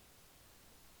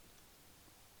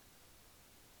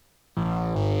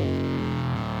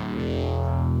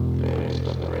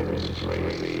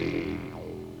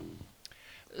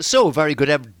So, very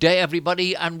good day,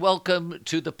 everybody, and welcome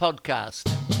to the podcast.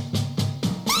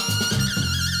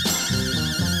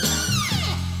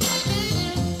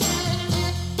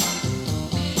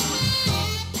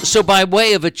 So, by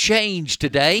way of a change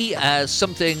today,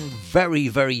 something very,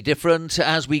 very different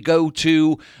as we go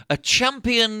to a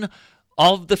champion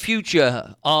of the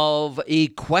future of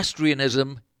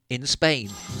equestrianism in Spain.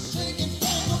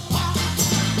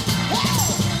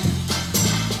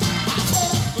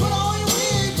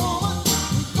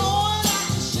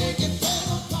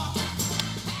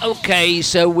 Okay,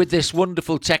 so with this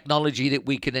wonderful technology that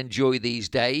we can enjoy these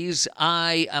days,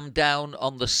 I am down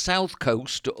on the south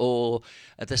coast or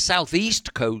at the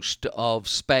southeast coast of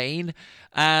Spain,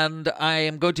 and I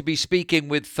am going to be speaking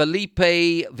with Felipe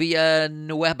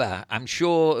Villanueva. I'm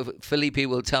sure Felipe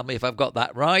will tell me if I've got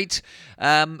that right.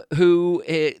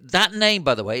 That name,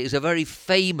 by the way, is a very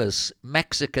famous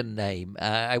Mexican name.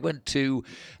 I went to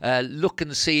look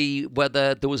and see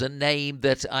whether there was a name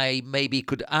that I maybe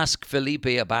could ask Felipe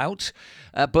about.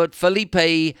 But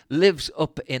Felipe lives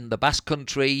up in the Basque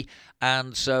Country,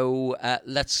 and so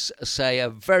let's say a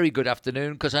very good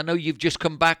afternoon, because I know you've just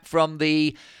come back from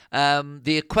the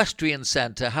equestrian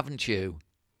centre, haven't you?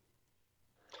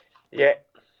 Yeah.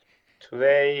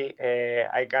 Today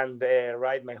I can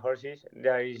ride my horses.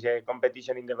 There is a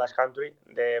competition in the Basque Country,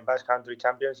 the Basque Country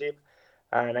Championship,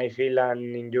 and I feel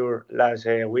an injured last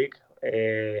week,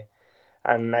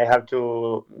 and I have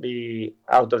to be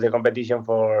out of the competition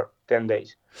for 10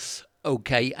 days.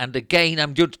 Okay, and again,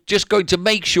 I'm just going to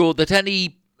make sure that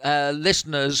any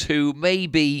listeners who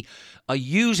maybe are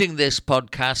using this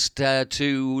podcast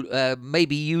to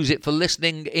maybe use it for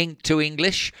listening to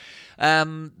English,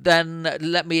 then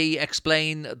let me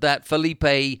explain that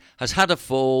Felipe has had a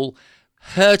fall,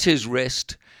 hurt his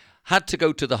wrist, had to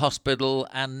go to the hospital,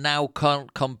 and now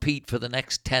can't compete for the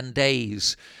next 10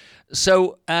 days.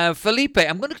 So, Felipe,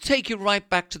 I'm going to take you right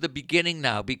back to the beginning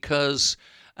now, because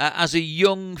as a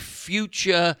young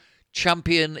future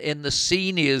champion in the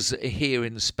seniors here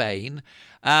in Spain,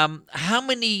 how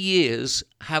many years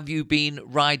have you been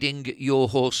riding your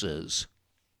horses?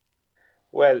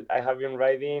 Well, I have been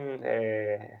riding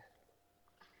a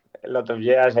lot of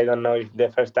years. I don't know if the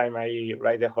first time I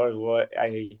ride a horse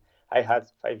I had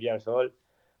 5 years old,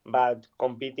 but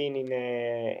competing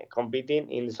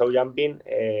in show jumping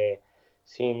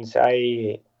since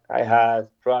I had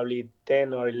probably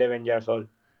 10 or 11 years old.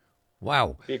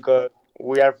 Wow. Because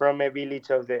we are from a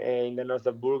village of the in the north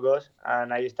of Burgos,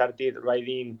 and I started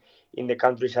riding in the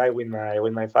countryside with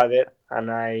my father,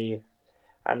 and I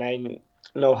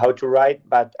know how to ride,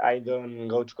 but I don't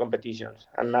go to competitions.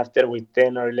 And after, with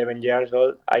 10 or 11 years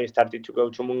old, I started to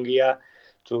go to Mungia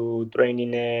to train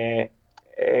in a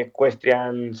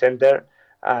equestrian center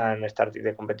and started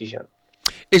the competition.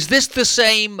 Is this the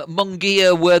same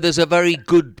Mungia where there's a very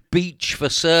good beach for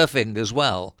surfing as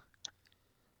well?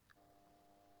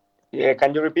 Yeah,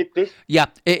 can you repeat, please? Yeah.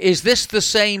 Is this the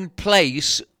same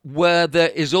place where there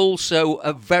is also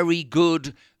a very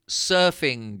good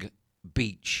surfing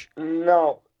beach?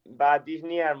 No, but it's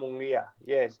near Mungia.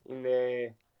 Yes,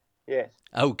 yes.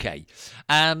 Okay.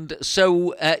 And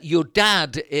so your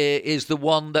dad is the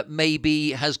one that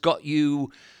maybe has got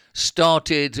you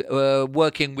started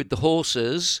working with the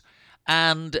horses.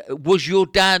 And was your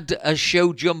dad a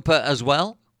show jumper as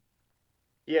well?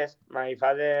 Yes, my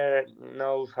father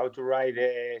knows how to ride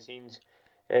since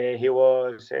he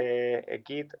was a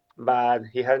kid, but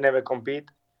he has never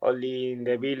competed. Only in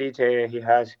the village, he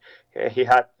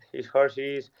had his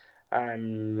horses,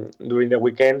 and during the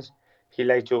weekends, he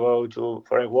liked to go to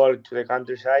for a walk to the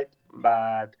countryside.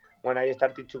 But when I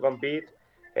started to compete,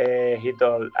 he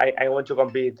told, I want to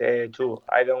compete too.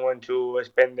 I don't want to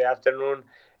spend the afternoon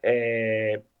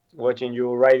watching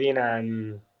you riding,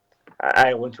 and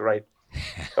I want to ride.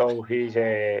 So he's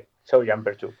a show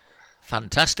jumper too.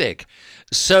 Fantastic.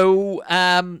 So,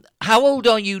 how old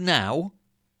are you now?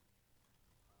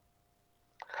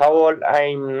 How old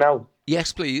I'm now?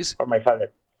 Yes, please. For my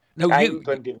father, No, I'm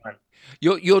 21.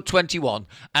 You're 21,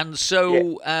 and Yeah.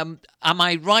 so am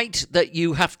I right that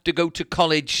you have to go to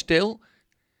college still?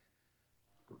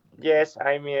 Yes,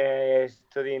 I'm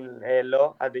studying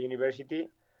law at the university.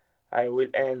 I will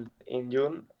end in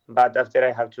June, but after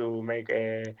I have to make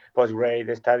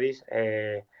postgrad studies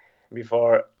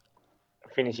before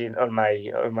finishing all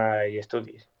my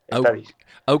Oh, studies.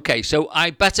 okay. So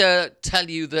I better tell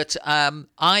you that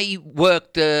I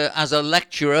worked as a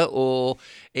lecturer, or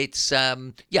it's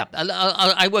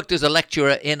I worked as a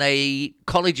lecturer in a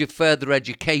college of further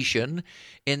education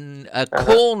in Uh-huh.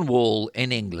 Cornwall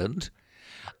in England.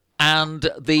 And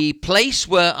the place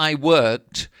where I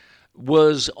worked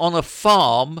was on a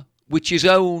farm which is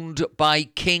owned by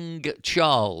King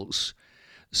Charles.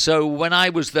 So when I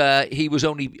was there, he was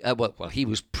only he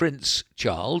was Prince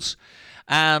Charles,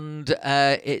 and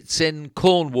it's in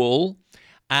Cornwall,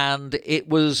 and it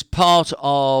was part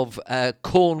of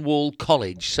Cornwall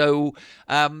College. So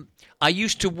I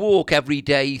used to walk every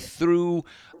day through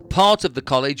part of the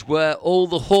college where all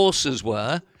the horses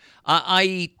were.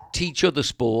 I teach other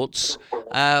sports,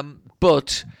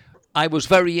 but I was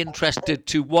very interested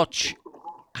to watch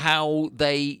how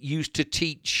they used to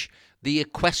teach the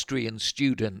equestrian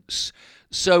students.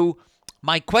 So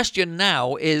my question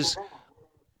now is,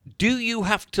 do you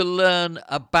have to learn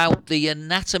about the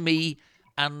anatomy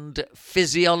and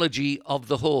physiology of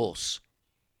the horse?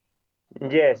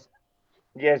 Yes,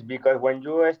 yes, because when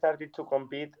you started to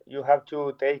compete, you have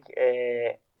to take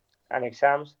an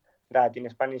exams that in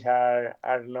Spanish are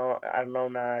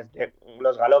known as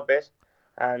los galopes,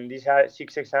 and these are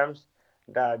 6 exams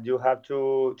that you have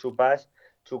to pass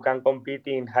to can compete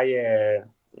in higher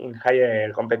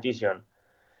competition.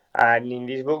 And in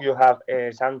this book, you have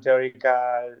some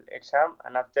theoretical exam,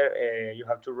 and after you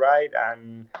have to write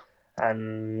and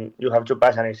you have to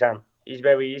pass an exam. It's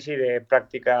very easy the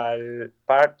practical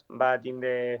part, but in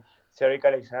the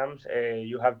theoretical exams,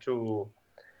 you have to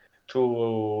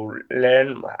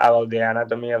learn about the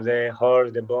anatomy of the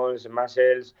horse, the bones,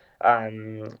 muscles,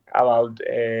 and about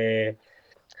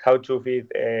how to feed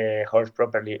a horse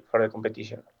properly for the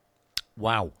competition.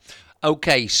 Wow.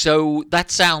 Okay, so that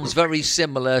sounds very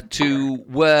similar to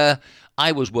where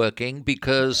I was working,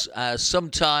 because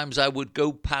sometimes I would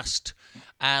go past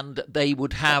and they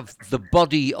would have the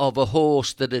body of a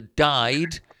horse that had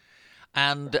died,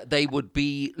 and they would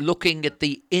be looking at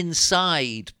the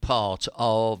inside part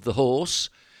of the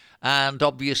horse. And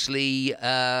obviously,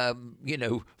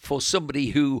 for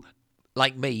somebody who,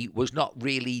 like me, was not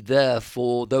really there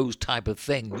for those type of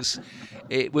things,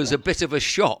 it was a bit of a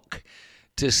shock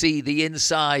to see the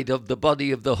inside of the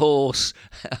body of the horse.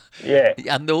 Yeah.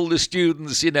 And all the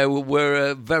students,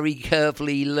 were very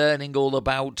carefully learning all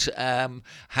about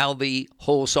how the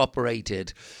horse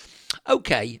operated.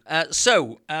 Okay,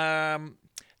 so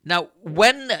now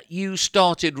when you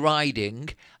started riding,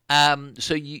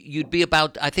 so you'd be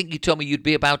about, I think you told me you'd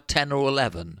be about 10 or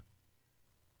 11.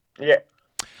 Yeah.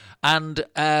 And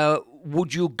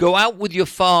would you go out with your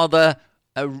father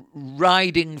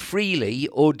riding freely,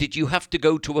 or did you have to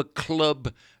go to a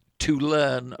club to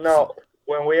learn? No,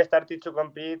 when we started to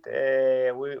compete,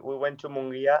 we went to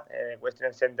Munguia,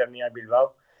 Western Center near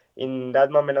Bilbao. In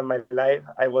that moment of my life,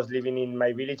 I was living in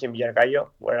my village in Villarcayo,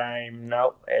 where I'm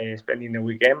now spending the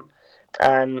weekend.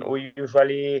 And we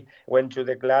usually went to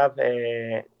the club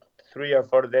 3 or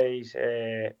 4 days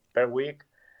per week.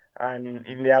 And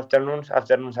in the afternoons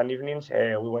and evenings,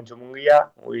 we went to Munguia.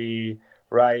 We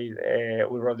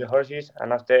rode the horses,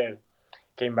 and after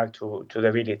came back to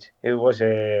the village. It was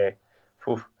a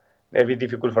bit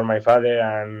difficult for my father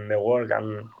and the work,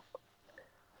 and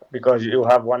because you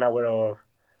have 1 hour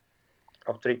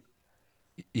of trip.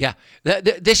 Yeah,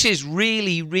 this is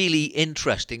really, really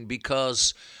interesting,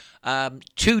 because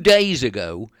 2 days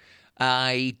ago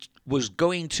I was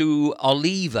going to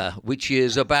Oliva, which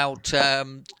is about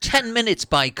 10 minutes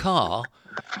by car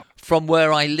from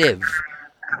where I live.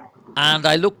 And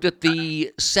I looked at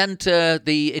the centre,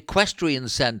 the equestrian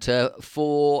centre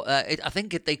for, I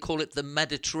think they call it the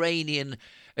Mediterranean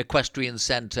Equestrian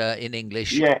Centre in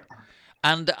English. Yeah.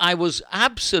 And I was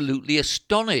absolutely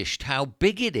astonished how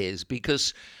big it is,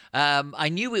 because I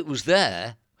knew it was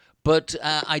there, but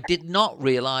I did not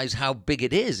realise how big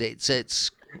it is.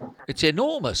 It's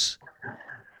enormous.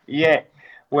 Yeah.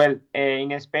 Well,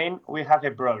 in Spain we have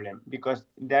a problem because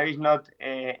there is not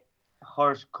a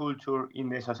horse culture in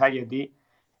the society.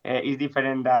 It's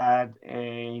different that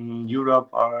in Europe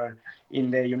or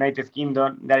in the United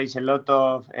Kingdom. There is a lot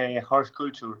of horse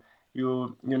culture.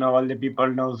 You know, all the people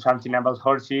know something about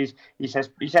horses.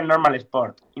 It's a normal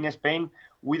sport. In Spain,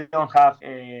 we don't have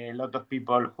a lot of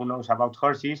people who knows about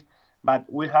horses, but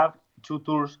we have two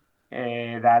tours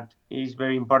that is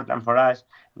very important for us.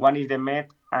 One is the Met,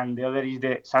 and the other is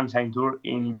the Sunshine Tour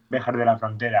in Béjar de la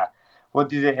Frontera.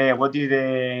 What is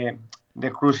the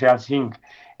crucial thing?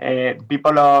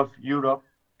 People of Europe,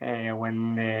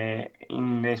 when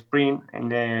in the spring,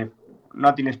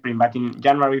 not in the spring, but in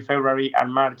January, February,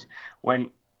 and March, when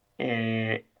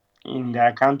in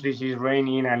their countries it's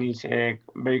raining and it's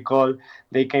very cold,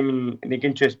 they came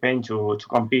to Spain to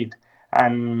compete.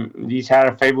 And these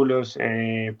are fabulous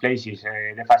places.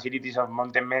 The facilities of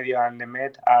Montemedio and the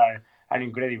Met are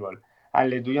incredible.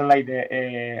 And do you like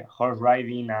the horse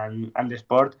riding and the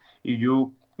sport? If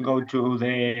you go to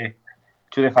the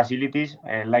facilities,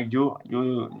 like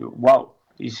wow,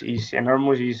 is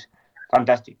enormous, is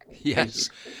fantastic. Yes,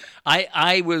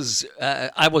 I was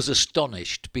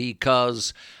astonished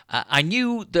because I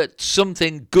knew that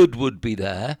something good would be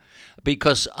there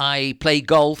because I play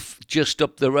golf just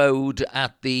up the road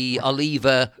at the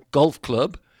Oliva Golf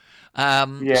Club.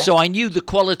 Yeah, So I knew the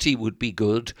quality would be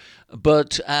good,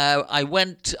 but I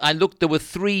looked, there were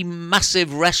three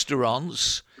massive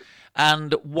restaurants.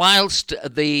 And whilst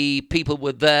the people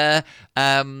were there,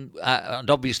 and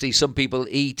obviously some people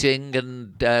eating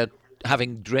and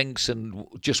having drinks and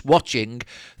just watching,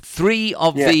 three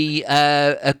of yeah. the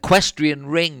equestrian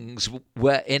rings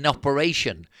were in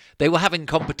operation. They were having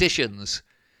competitions.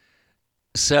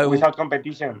 So, Without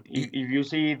competition. If you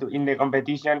see it in the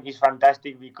competition, it's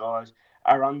fantastic because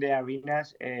around the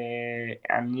arenas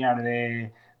and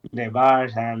near the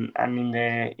bars and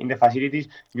in the facilities,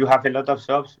 you have a lot of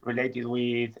shops related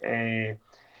with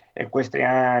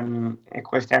equestrian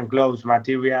clothes,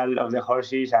 material of the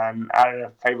horses, and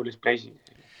other fabulous places.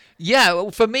 yeah, well,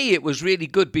 for me, it was really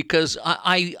good because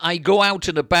I go out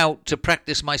and about to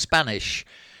practice my Spanish.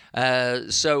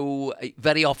 So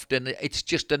very often it's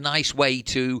just a nice way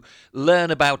to learn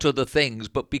about other things.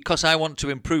 But because I want to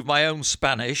improve my own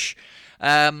Spanish,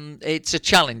 it's a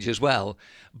challenge as well.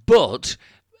 But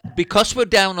because we're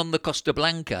down on the Costa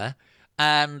Blanca,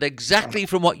 and exactly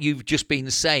from what you've just been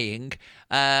saying,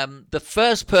 the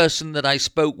first person that I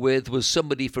spoke with was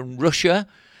somebody from Russia.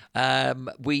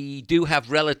 We do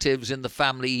have relatives in the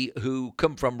family who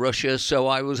come from Russia, so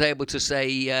I was able to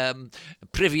say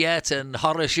Privyet and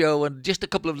Horosho and just a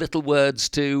couple of little words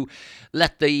to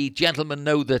let the gentleman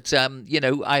know that,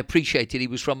 I appreciated he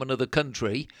was from another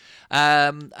country.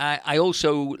 I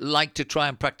also like to try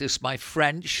and practice my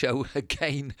French, so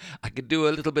again, I could do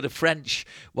a little bit of French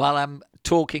while I'm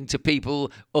talking to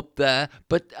people up there,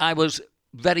 but I was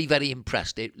very, very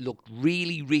impressed. It looked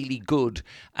really, really good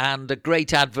and a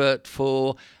great advert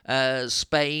for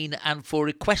Spain and for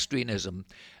equestrianism.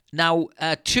 Now,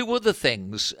 two other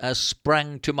things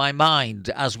sprang to my mind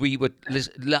as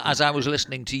as I was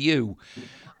listening to you.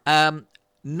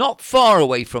 Not far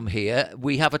away from here,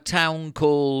 we have a town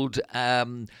called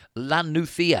La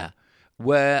Nucia,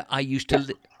 where I used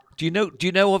to. Do you know? Do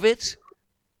you know of it?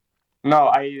 No,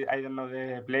 I don't know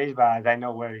the place, but I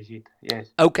know where is it. Yes.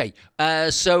 Okay,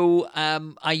 so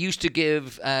I used to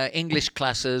give English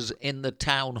classes in the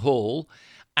town hall,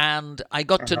 and I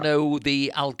got to Uh-huh. know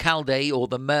the alcalde or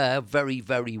the mayor very,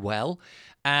 very well.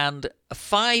 And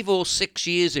 5 or 6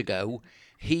 years ago,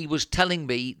 he was telling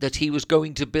me that he was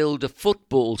going to build a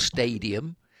football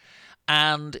stadium,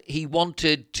 and he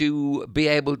wanted to be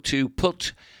able to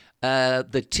put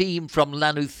the team from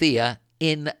Lanucia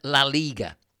in La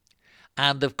Liga.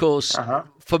 And of course, Uh-huh.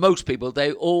 for most people,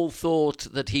 they all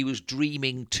thought that he was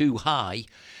dreaming too high.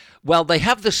 Well, they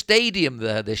have the stadium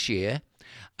there this year.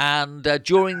 And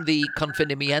during the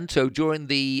confinamiento, during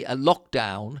the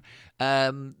lockdown,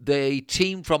 the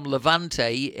team from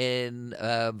Levante in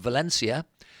Valencia,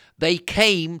 they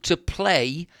came to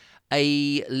play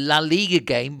a La Liga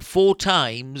game 4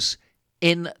 times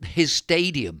in his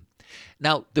stadium.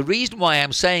 Now, the reason why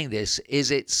I'm saying this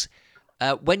is it's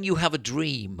when you have a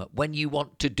dream, when you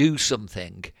want to do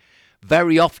something,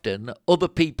 very often other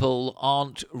people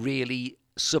aren't really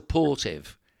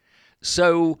supportive.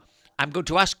 So I'm going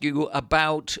to ask you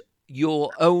about your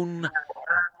own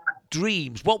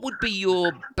dreams. What would be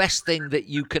your best thing that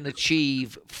you can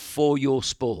achieve for your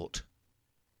sport?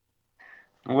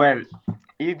 Well,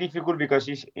 it's difficult because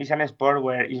it's an sport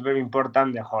where it's very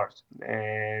important the horse.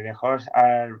 The horse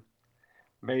are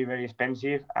very very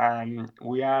expensive, and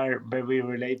we are very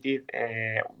related.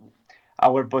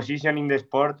 Our position in the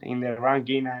sport, in the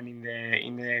ranking, and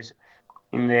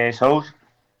in the shows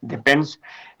depends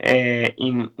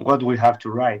in what we have to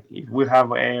ride. If we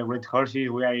have red horses,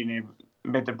 we are in a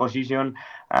better position,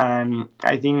 and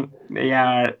I think they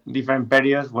are different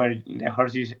periods where the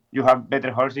horses you have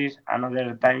better horses, and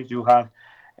other times you have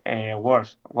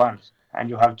worse ones,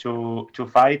 and you have to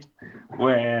fight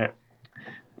where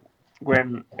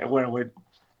where with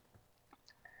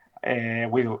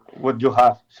what you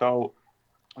have. So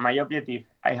my objective,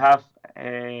 I have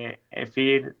a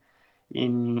field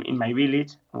in my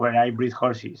village where I breed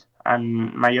horses,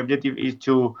 and my objective is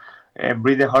to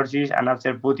breed the horses and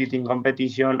after put it in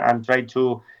competition and try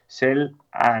to sell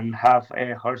and have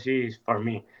horses for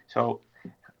me. So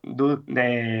do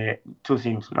the two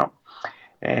things, no?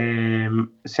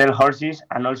 Sell horses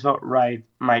and also ride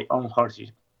my own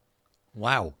horses.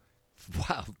 Wow.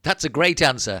 Wow, that's a great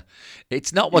answer. Yeah.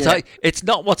 It's not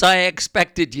what I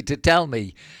expected you to tell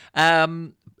me.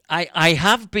 I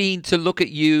have been to look at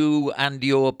you and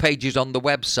your pages on the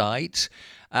website,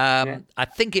 I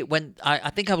think it went. I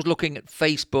think I was looking at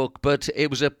Facebook, but it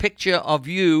was a picture of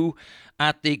you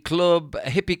at the club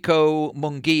Hippico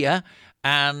Mungia,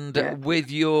 and with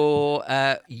your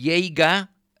Jaeger,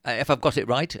 if I've got it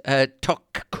right,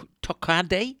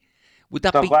 Tokade. Would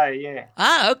that be? Yeah.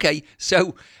 Ah, okay.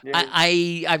 So Yeah.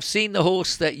 I've seen the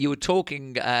horse that you were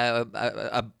talking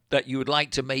that you would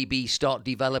like to maybe start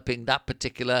developing that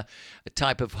particular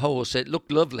type of horse. It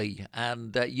looked lovely,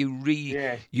 and you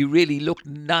really looked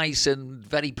nice and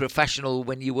very professional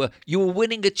when you were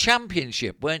winning a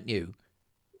championship, weren't you?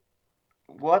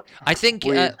 What? I think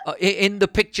With in the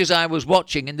pictures I was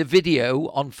watching in the video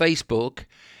on Facebook,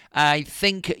 I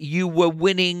think you were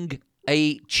winning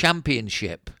a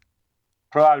championship.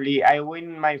 Probably I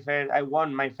won my first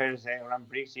Grand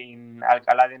Prix in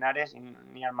Alcalá de Henares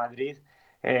near Madrid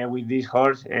with this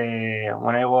horse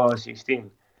when I was 16.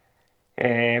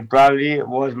 Probably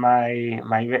was my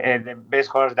the best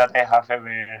horse that I have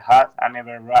ever had and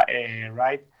ever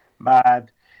ride, but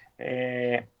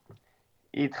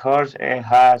it horse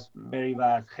has very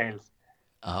bad health.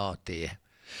 Oh dear.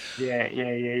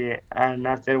 Yeah. And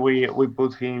after we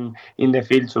put him in the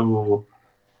field to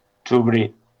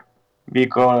breed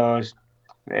because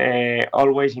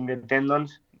always in the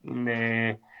tendons in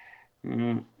the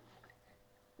mm,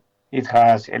 it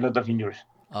has a lot of injuries.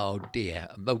 Oh dear.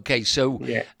 Okay, so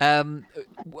Yeah.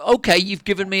 okay, you've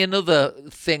given me another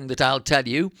thing that I'll tell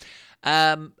you.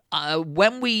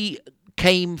 When we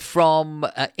came from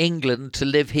England to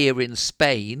live here in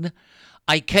Spain,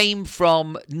 I came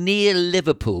from near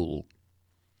Liverpool.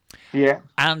 Yeah.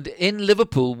 And in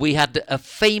Liverpool, we had a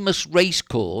famous race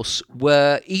course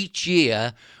where each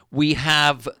year we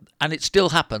have, and it still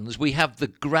happens, we have the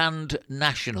Grand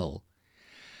National.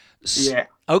 Yeah.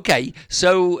 Okay,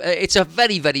 so it's a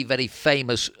very, very, very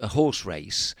famous horse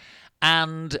race.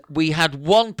 And we had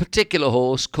one particular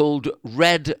horse called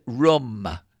Red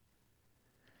Rum.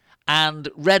 And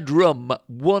Red Rum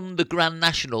won the Grand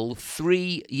National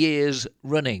 3 years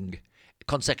running,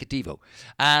 consecutivo.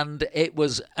 And it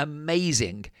was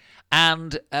amazing.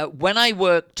 And when I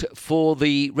worked for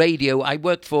the radio, I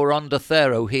worked for Onda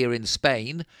Cero here in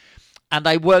Spain. And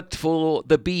I worked for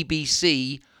the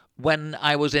BBC when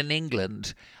I was in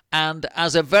England. And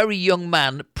as a very young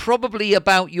man, probably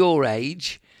about your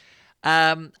age,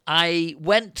 I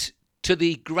went to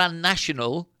the Grand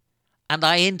National and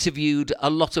I interviewed a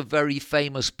lot of very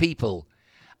famous people.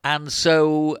 And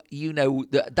so, you know,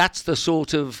 that's the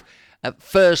sort of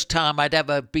first time I'd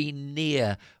ever been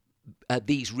near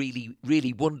these really,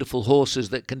 really wonderful horses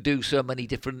that can do so many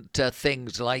different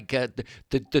things, like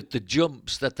the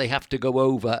jumps that they have to go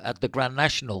over at the Grand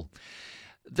National.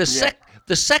 The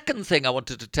second thing I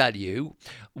wanted to tell you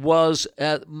was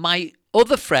my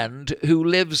other friend who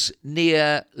lives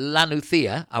near La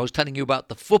Nucía. I was telling you about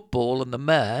the football and the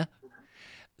mare.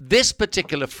 This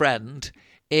particular friend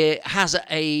has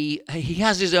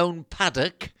his own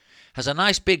paddock, has a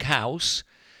nice big house.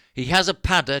 He has a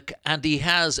paddock and he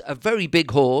has a very big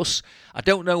horse. I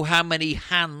don't know how many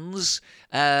hands,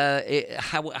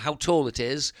 how tall it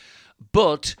is,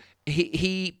 but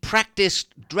he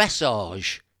practiced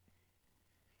dressage.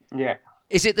 Yeah.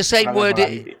 Is it the same word?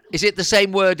 Is it the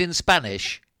same word in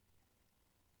Spanish?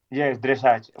 Yes,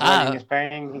 dressage. Well, in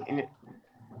Spain,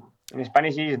 in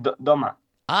Spanish is doma.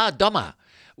 Doma.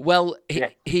 Well,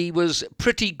 he was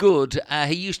pretty good.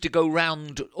 He used to go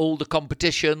round all the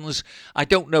competitions. I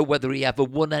don't know whether he ever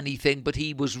won anything, but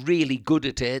he was really good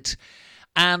at it.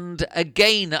 And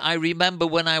again, I remember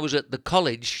when I was at the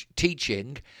college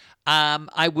teaching,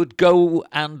 I would go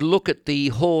and look at the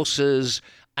horses,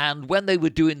 and when they were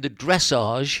doing the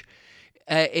dressage,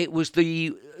 it was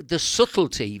the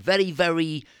subtlety, very,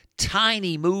 very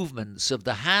tiny movements of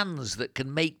the hands that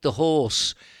can make the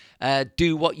horse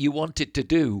do what you want it to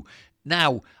do.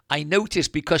 Now, I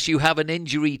noticed because you have an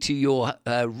injury to your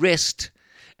wrist.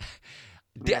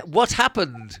 Yes. What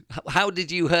happened? How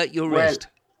did you hurt your wrist?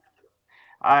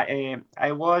 I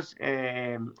was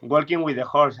walking with the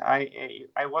horse. I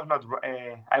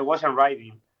wasn't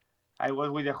riding. I was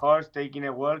with the horse taking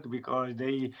a walk because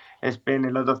they spend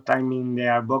a lot of time in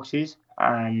their boxes,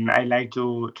 and I like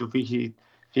to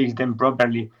fix them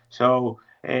properly. So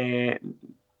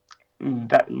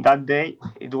that day,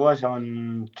 it was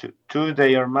on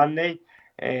Tuesday or Monday.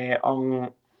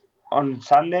 On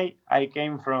Sunday, I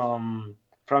came from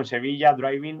Sevilla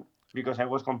driving because I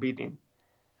was competing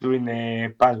during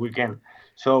the past weekend.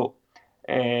 So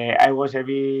I was a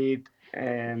bit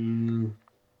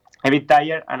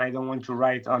tired, and I don't want to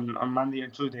ride on Monday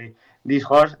and Tuesday. This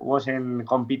horse wasn't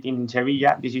competing in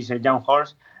Sevilla. This is a young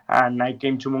horse, and I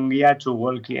came to Munguia to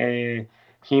walk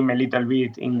him a little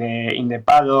bit in the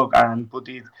paddock and put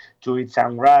it to eat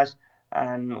some grass.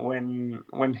 And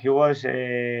when he was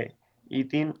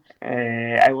eating,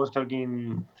 I was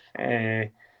talking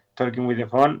with the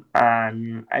phone,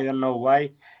 and I don't know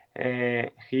why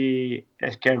he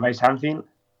scared by something,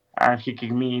 and he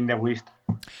kicked me in the wrist.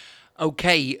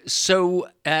 Okay, so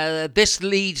this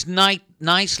leads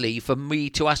nicely for me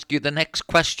to ask you the next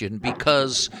question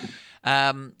because,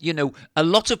 a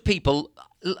lot of people.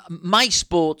 My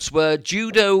sports were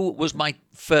judo was my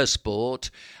first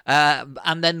sport,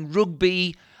 and then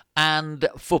rugby and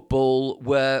football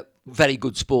were very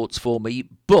good sports for me.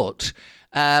 But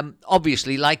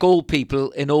obviously, like all people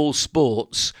in all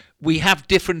sports, we have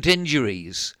different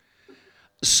injuries.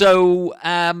 So,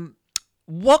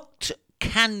 what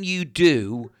can you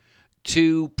do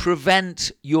to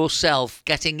prevent yourself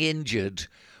getting injured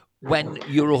when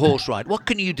you're a horse ride? What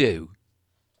can you do?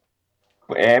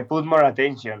 Put more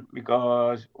attention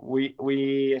because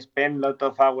we spend a lot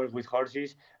of hours with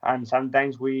horses, and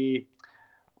sometimes we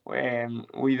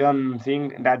don't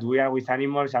think that we are with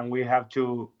animals and we have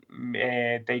to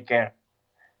take care.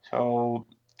 So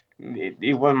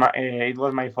it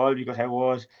was my fault because I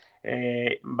was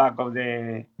back of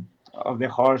the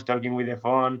horse talking with the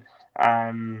phone,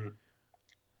 and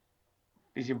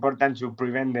it's important to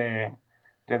prevent the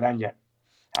danger.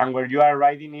 And where you are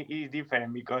riding it is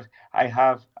different because I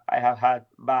have had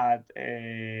bad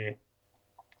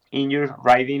injuries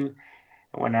riding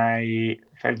when I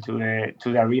fell to the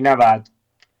arena. But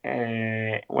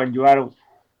when you are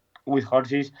with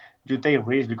horses, you take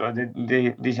risks because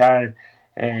these are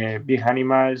big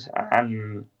animals,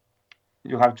 and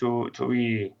you have to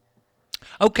be.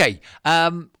 Okay.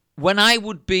 When I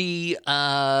would be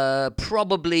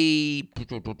probably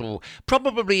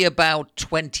about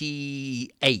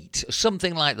 28,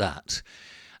 something like that.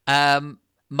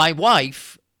 My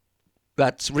wife,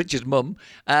 that's Richard's mum,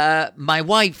 my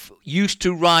wife used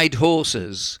to ride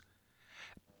horses.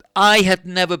 I had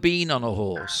never been on a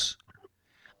horse,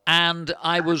 and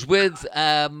I was with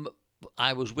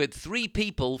three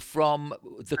people from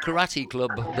the karate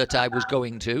club that I was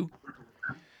going to,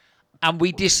 and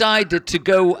we decided to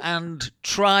go and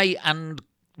try and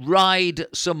ride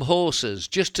some horses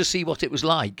just to see what it was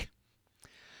like.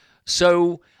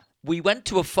 So we went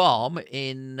to a farm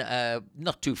in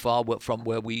not too far from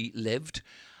where we lived,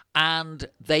 and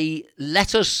they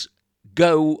let us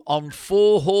go on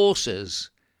four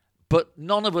horses, but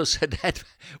none of us had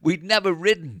we'd never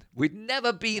ridden, we'd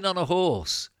never been on a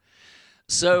horse.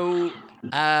 So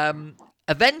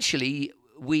eventually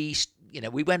we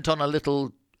went on a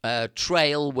little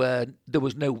trail where there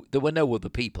were no other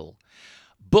people,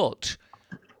 but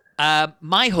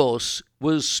my horse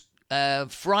was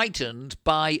frightened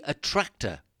by a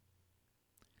tractor,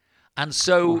 and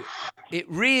so it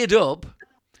reared up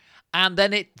and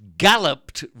then it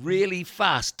galloped really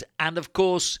fast, and of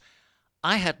course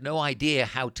I had no idea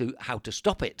how to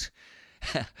stop it.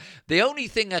 The only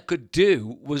thing I could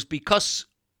do was, because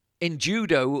in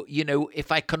judo,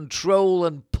 if I control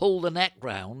and pull the neck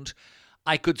round,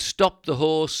 I could stop the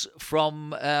horse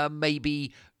from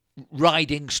maybe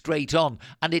riding straight on,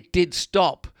 and it did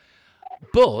stop.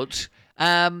 But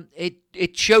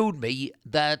it showed me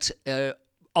that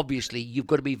obviously you've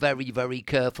got to be very, very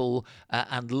careful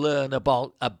and learn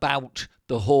about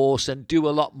the horse and do a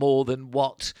lot more than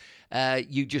what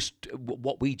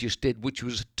we just did, which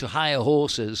was to hire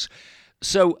horses.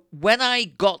 So when I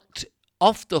got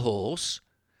off the horse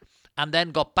and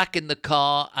then got back in the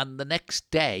car, and the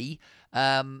next day,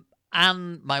 and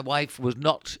my wife was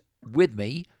not with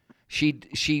me,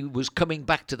 she was coming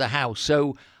back to the house,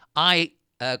 so I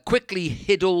quickly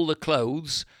hid all the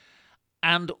clothes.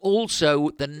 And also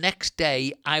the next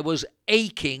day I was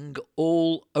aching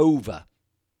all over.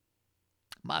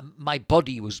 My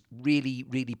body was really,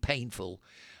 really painful.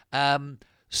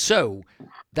 So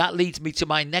that leads me to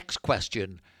my next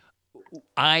question.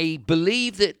 I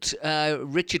believe that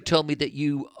Richard told me that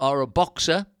you are a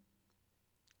boxer.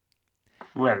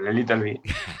 Well, a little bit.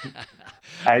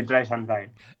 I try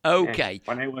sometimes. Okay.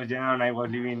 When I was young, I was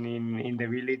living in the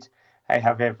village. I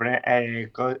have a friend,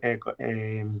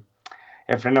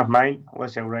 a friend of mine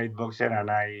was a great boxer,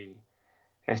 and I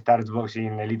started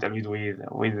boxing a little bit with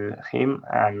him,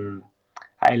 and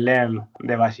I learned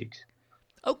the basics.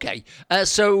 Okay.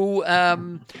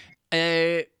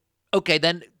 Okay,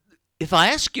 then if I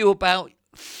ask you about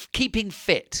keeping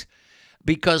fit,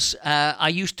 because I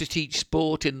used to teach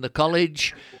sport in the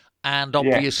college, and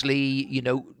obviously,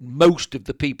 most of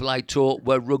the people I taught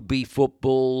were rugby,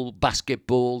 football,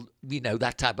 basketball,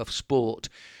 that type of sport.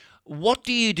 What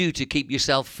do you do to keep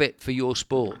yourself fit for your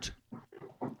sport?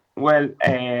 Well,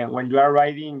 when you are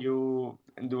riding, you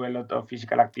do a lot of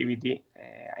physical activity.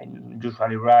 I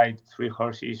usually ride 3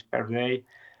 horses per day,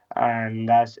 and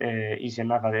that is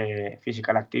enough of the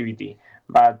physical activity.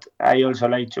 But I also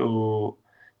like to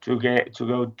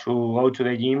go to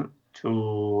the gym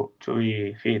to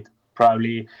be fit.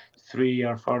 Probably 3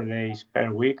 or 4 days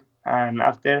per week, and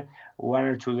after 1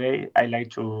 or 2 days, I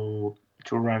like to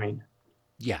running.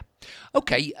 Yeah.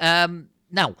 Okay.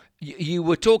 Now, you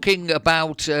were talking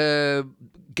about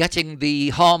getting the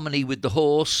harmony with the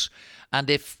horse, and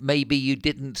if maybe you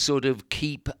didn't sort of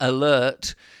keep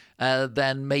alert,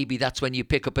 then maybe that's when you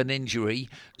pick up an injury.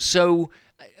 So,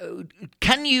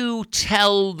 can you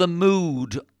tell the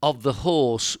mood of the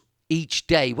horse each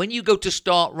day when you go to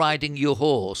start riding your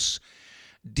horse?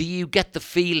 Do you get the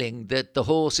feeling that the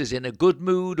horse is in a good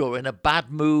mood or in a bad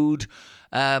mood,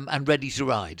 and ready to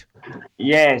ride?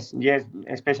 Yes, yes,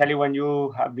 especially when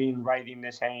you have been riding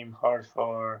the same horse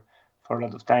for a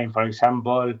lot of time. For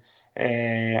example,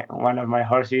 one of my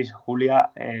horses, Julia,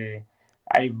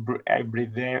 I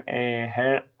breed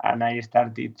her, and I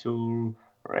started to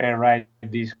ride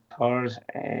this horse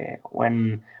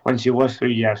when she was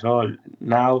 3 years old.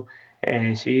 Now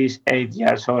she is 8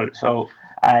 years old, so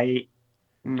I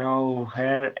know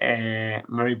her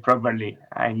very properly.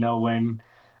 I know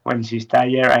when she's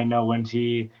tired. I know when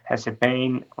she has a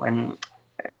pain. When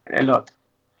a lot.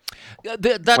 When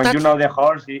you That's know the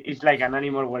horse, it's like an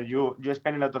animal where you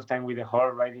spend a lot of time with the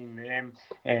horse, riding them,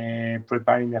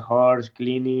 preparing the horse,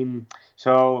 cleaning.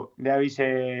 So there is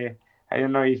a, I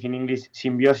don't know if in English,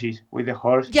 symbiosis with the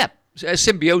horse. yeah,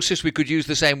 symbiosis. We could use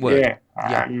the same word. Yeah,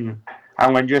 Yeah,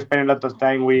 and when you spend a lot of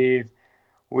time with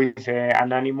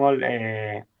an animal,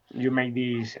 you make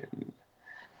this.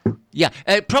 yeah.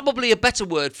 Probably a better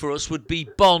word for us would be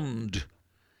bond.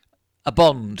 A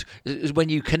bond is when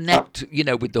you Uh, connect,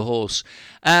 with the horse.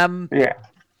 Um, yeah,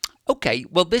 okay,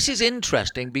 well, this is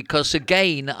interesting because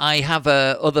again, I have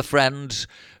other friends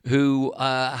who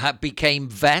became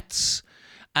vets.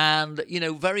 And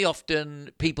very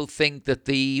often people think that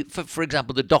for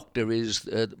example, the doctor is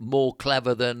more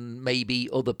clever than maybe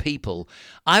other people.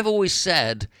 I've always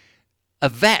said a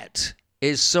vet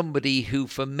is somebody who,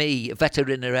 for me, a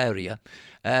veterinarian,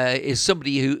 is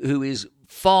somebody who is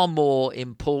far more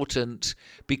important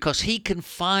because he can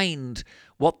find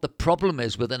what the problem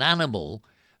is with an animal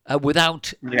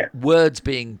without yeah. words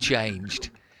being changed.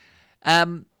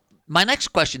 Um, my next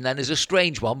question then is a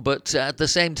strange one, but at the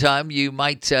same time, you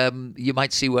might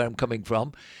see where I'm coming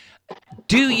from.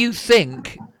 Do you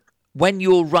think when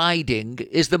you're riding,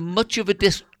 is there much of a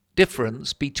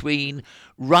difference between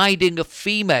riding a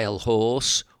female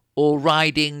horse or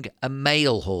riding a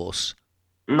male horse?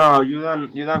 No, you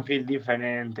don't feel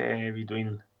different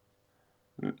between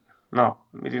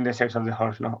the sex of the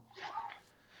horse. No,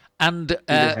 And it's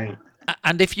the uh, same.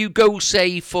 and if you go,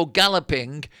 say, for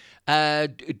galloping,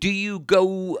 do you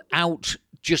go out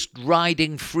just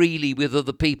riding freely with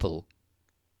other people?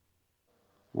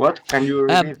 What can you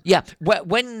repeat? Yeah,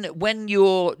 when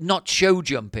you're not show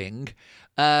jumping,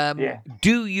 Yeah.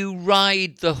 do you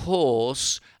ride the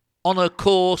horse on a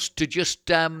course to just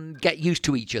get used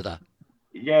to each other?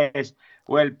 Yes.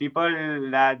 Well, people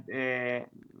that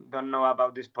don't know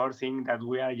about the sport think that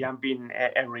we are jumping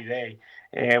every day.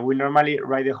 We normally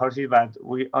ride the horses, but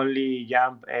we only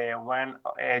jump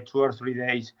 2 or 3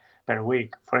 days per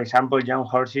week. For example, young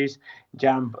horses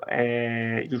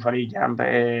usually jump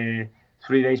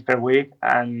 3 days per week,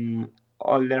 and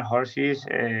older horses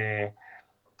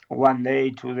 1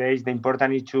 day, 2 days. The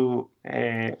important is to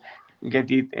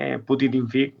get it, put it in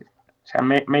fit, so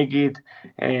make it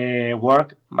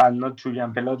work, but not to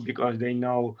jump a lot because they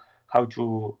know how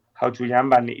to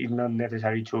jump, and it's not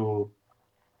necessary to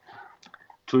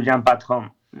jump at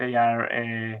home. They are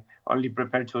only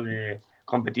prepared to the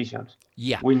competitions.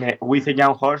 Yeah. With a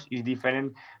young horse is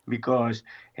different because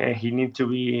he needs to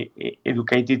be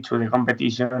educated to the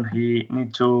competition. He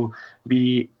needs to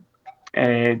be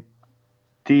uh,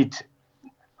 teach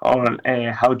on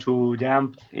how to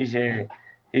jump is a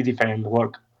different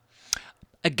work.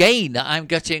 Again, I'm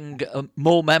getting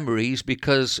more memories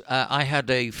because I had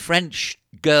a French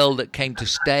girl that came to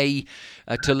stay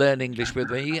to learn English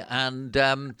with me, and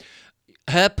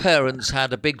her parents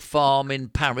had a big farm in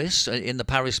Paris, in the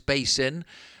Paris basin,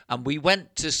 and we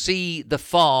went to see the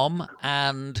farm.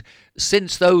 And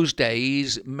since those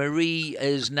days, Marie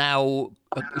is now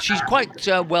she's quite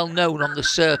well known on the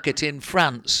circuit in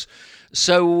France.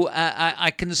 So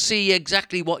I can see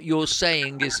exactly what you're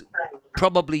saying is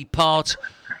probably part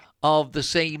of the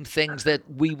same things that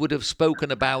we would have spoken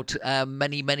about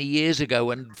many, many years ago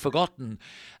and forgotten.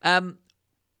 Um,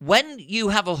 when you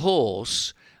have a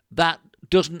horse that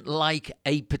doesn't like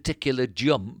a particular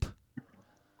jump,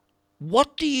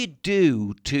 what do you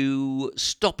do to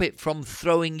stop it from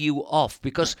throwing you off?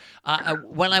 Because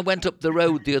when I went up the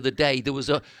road the other day, there was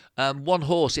one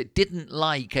horse. It didn't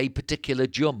like a particular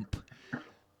jump.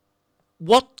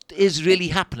 What is really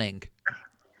happening?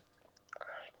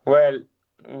 Well,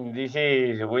 this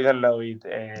is we don't know it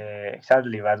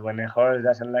exactly, but when a horse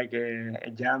doesn't like a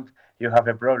jump, you have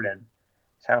a problem.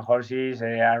 Some horses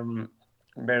are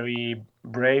very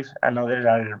brave, and others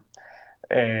are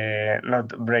not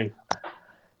brave.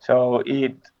 So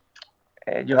you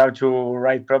have to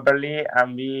ride properly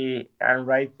and be and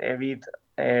ride a bit.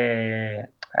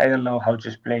 I don't know how to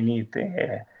explain it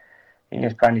in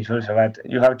Spanish also, but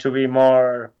you have to be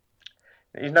more.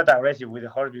 It's not aggressive with the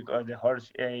horse because the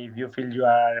horse, if you feel you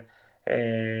are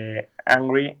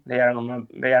angry, they are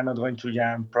not going to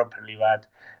jump properly. But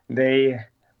they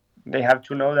they have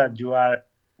to know that you are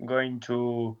going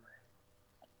to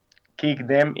kick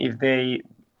them if they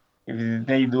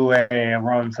do a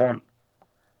wrong turn.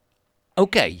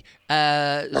 Okay.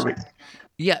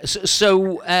 Yeah.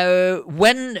 So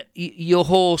when your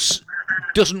horse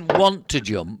doesn't want to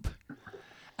jump,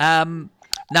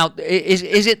 now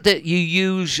is it that you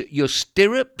use your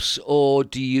stirrups, or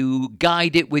do you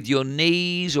guide it with your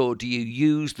knees, or do you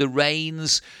use the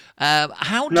reins?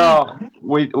 How do you? No,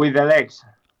 with the legs.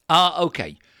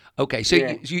 Okay. Okay. So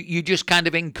Yeah, you just kind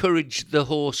of encourage the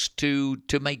horse to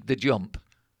make the jump.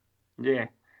 yeah.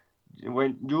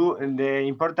 When you the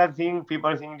important thing,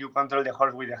 people think you control the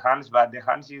horse with the hands, but the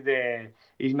hands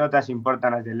is not as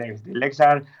important as the legs. The legs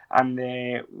are and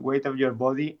the weight of your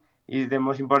body is the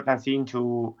most important thing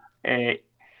to uh,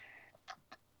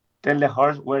 tell the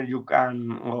horse where you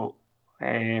can go.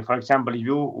 For example, if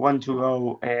you want to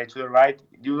go to the right,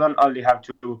 you don't only have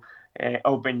to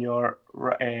open your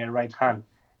right hand.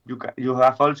 You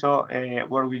have also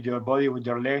work with your body, with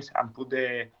your legs, and put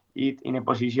it in a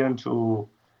position to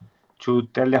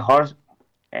tell the horse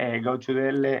go to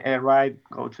the right,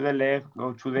 go to the left,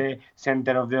 go to the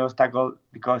center of the obstacle,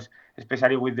 because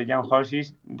especially with the young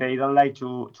horses, they don't like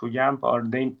to jump, or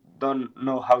they don't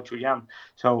know how to jump.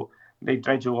 So they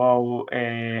try to go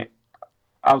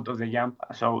out of the jump.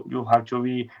 So you have to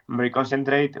be very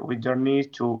concentrated with your knees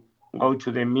to go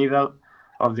to the middle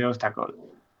of the obstacle.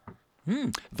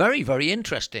 Very, very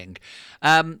interesting.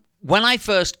 When I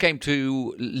first came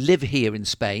to live here in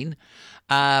Spain,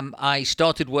 I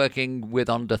started working with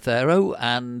Ondacero,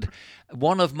 and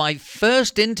one of my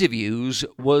first interviews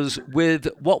was with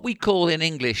what we call in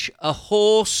English a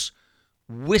horse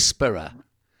whisperer.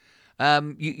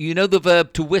 You know the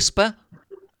verb to whisper?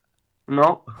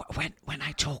 No? When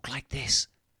I talk like this.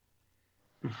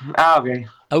 Okay.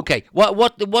 Okay.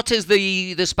 What is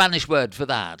the Spanish word for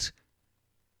that?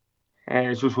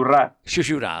 Susurrar.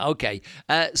 Shushura. Okay.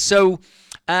 So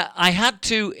I had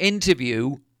to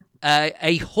interview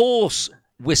a horse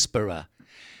whisperer,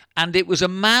 and it was a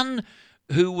man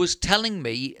who was telling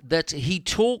me that he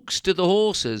talks to the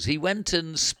horses. He went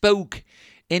and spoke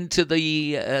into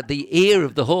the ear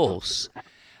of the horse.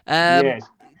 Yes.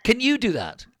 Can you do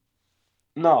that?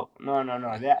 No, no, no,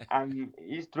 no.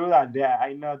 It's true that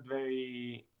I'm not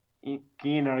very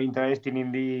keen or interested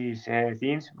in these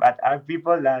things, but are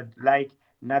people that like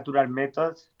natural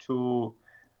methods to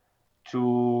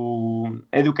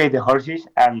educate the horses,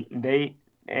 and they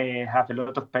have a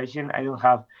lot of patience. I don't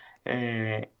have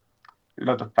a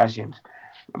lot of patience,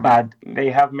 but they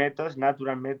have methods,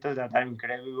 natural methods that are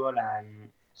incredible, and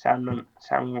some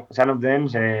of them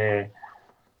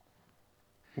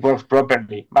works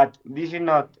properly. But this is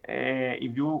not,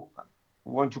 if you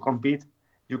want to compete,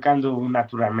 you can do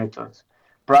natural methods.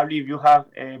 Probably if you have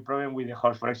a problem with the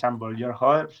horse, for example, your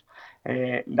horse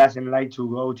doesn't like to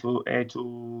go to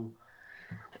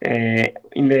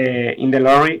in the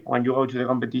lorry when you go to the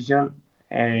competition.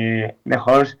 The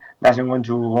horse doesn't want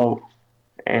to go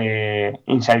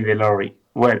inside the lorry,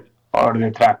 well, or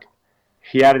the track.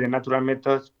 Here, the natural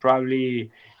methods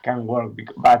probably can work,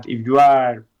 but if you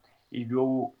are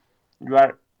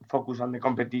focused on the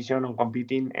competition, on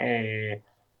competing,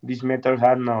 these methods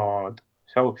are not.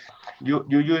 So you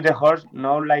use the horse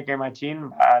not like a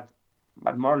machine,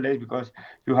 but more or less, because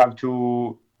you have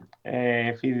to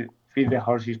feed the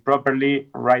horses properly,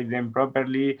 ride them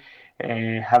properly,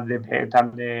 have the vet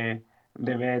and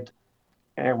the vet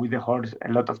with the horse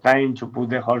a lot of time to put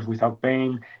the horse without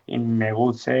pain in a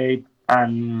good shape,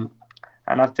 and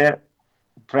after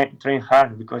train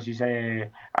hard because he's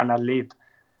an athlete.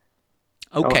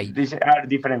 So Okay. these are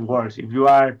different words. If you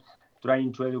are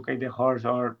trying to educate the horse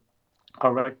or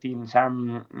correcting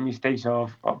some mistakes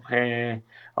of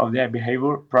their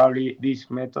behavior, probably these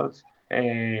methods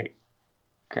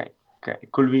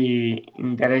could be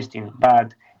interesting,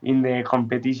 but in the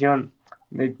competition,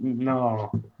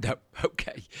 no. No,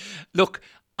 okay. Look,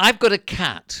 I've got a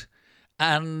cat,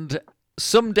 and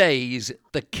some days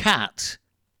the cat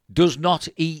does not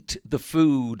eat the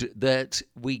food that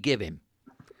we give him.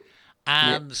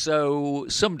 Yeah. And so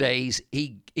some days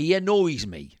he annoys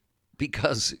me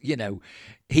because,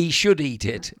 he should eat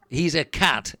it. He's a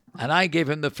cat and I give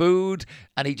him the food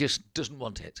and he just doesn't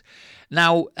want it.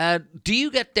 Now, do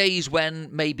you get days when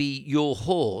maybe your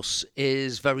horse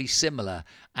is very similar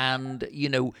and,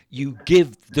 you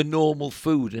give the normal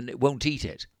food and it won't eat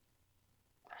it?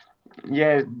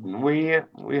 Yes, we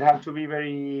have to be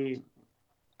very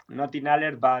not in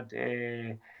alert, but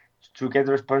to get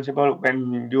responsible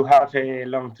when you have a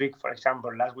long trip. For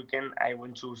example, last weekend I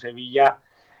went to Sevilla.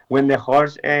 When the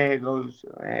horse goes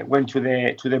went to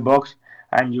the box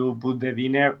and you put the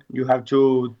dinner, you have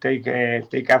to take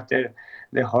after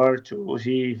the horse to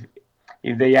see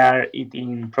if they are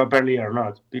eating properly or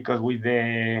not. Because with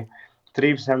the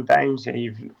trips, sometimes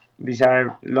if these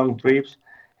are long trips,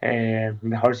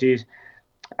 the horses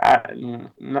are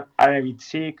a bit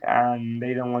sick and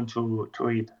they don't want to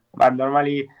eat. But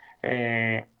normally,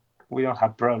 we don't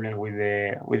have problem with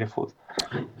the food.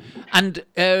 And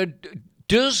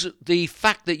does the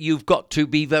fact that you've got to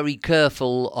be very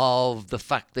careful of the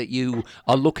fact that you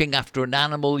are looking after an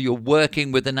animal, you're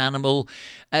working with an animal,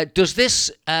 does this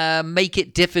make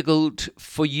it difficult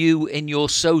for you in your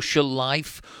social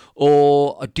life,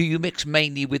 or do you mix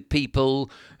mainly with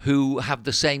people who have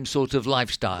the same sort of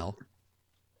lifestyle?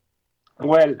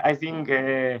 Well, I think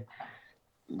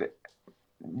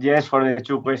yes for the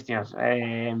two questions.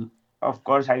 Of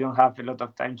course, I don't have a lot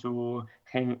of time to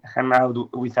hang out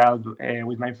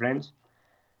with my friends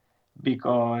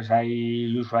because I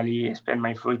usually spend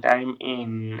my free time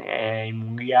in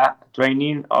Mungia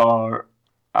training or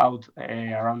out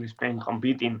around Spain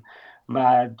competing.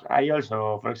 But I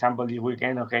also, for example, this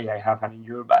weekend, okay, I have an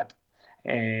injury, but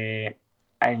uh,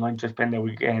 I'm going to spend the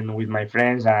weekend with my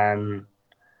friends and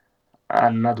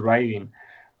not riding.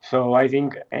 So I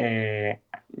think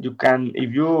you can,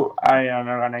 if you are an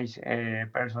organized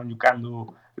person, you can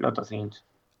do a lot of things.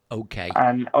 Okay.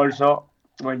 And also,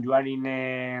 when you are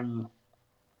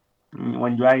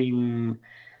when you are in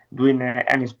doing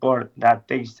any sport that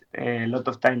takes a lot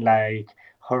of time, like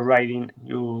horse riding,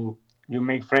 you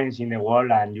make friends in the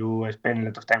world and you spend a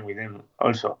lot of time with them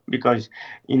also because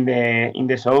in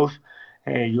the shows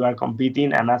you are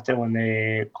competing and after when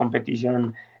the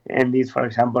competition ended, for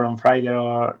example, on Friday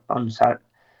or on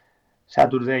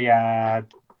Saturday at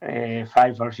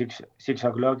 5 or 6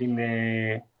 o'clock in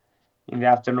the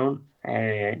afternoon,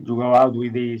 you go out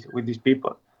with these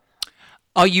people.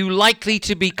 Are you likely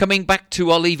to be coming back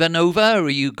to Oliva Nova, or are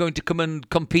you going to come and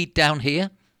compete down here?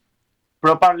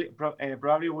 Probably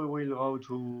we will go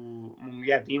to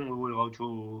Mungia team. We will go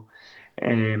to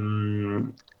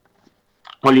um,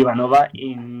 Olivanova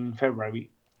in February.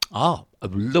 Oh,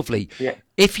 lovely. Yeah,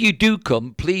 If you do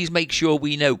come, please make sure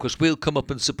we know because we'll come up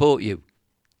and support you.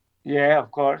 yeah, of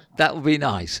course. That would be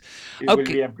nice. It will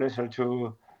Okay. be a pleasure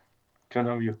to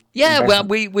know you in Yeah, well,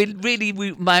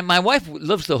 person. my wife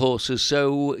loves the horses,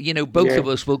 so both Yeah, of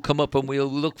us will come up and we'll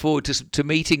look forward to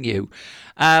meeting you.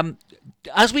 Um,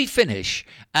 as we finish,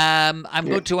 I'm yeah.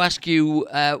 going to ask you,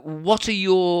 what are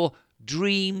your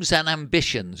dreams and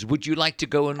ambitions? Would you like to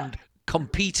go and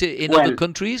compete in other Well,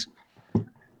 countries?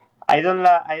 I don't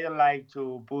like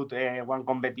to put one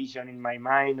competition in my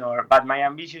mind, or but my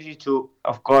ambition is to,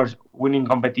 of course, winning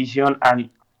competition, and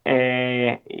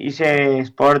it's a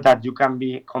sport that you can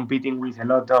be competing with a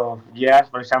lot of years.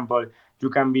 For example, you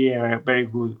can be a very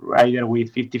good rider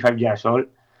with 55 years old,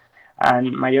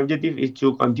 and my objective is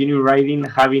to continue riding,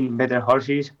 having better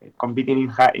horses, competing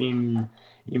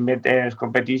in better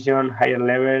competition, higher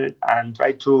level, and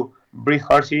try to breed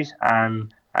horses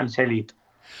and sell it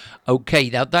Okay,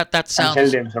 now that and sell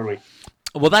sounds them. Sorry.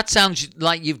 well. That sounds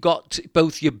like you've got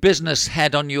both your business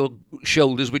head on your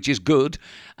shoulders, which is good,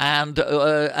 and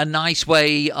a nice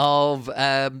way of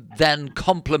then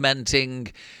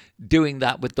complementing doing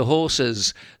that with the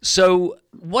horses. So,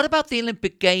 what about the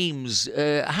Olympic Games?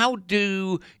 How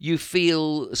do you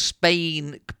feel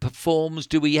Spain performs?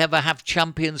 Do we ever have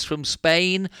champions from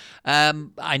Spain?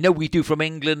 I know we do from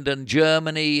England and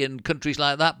Germany and countries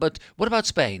like that, but what about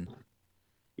Spain?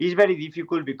 It's very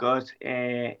difficult because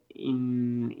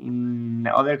in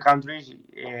other countries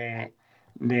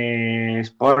the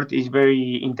sport is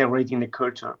very integrated in the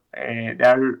culture. There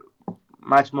are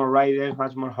much more riders,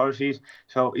 much more horses,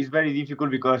 so it's very difficult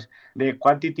because the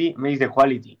quantity makes the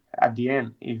quality at the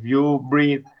end. If you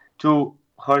breed two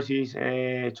horses,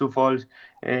 two foals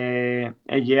a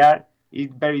year,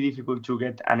 it's very difficult to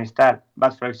get an start.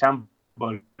 But for example,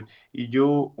 if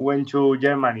you went to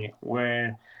Germany,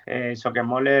 where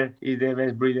Sockemoller is the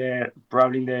best breeder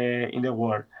probably in the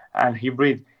world, and he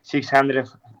breed 600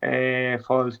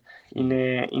 foals in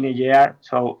a year,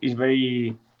 so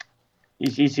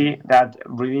it's easy that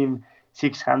breeding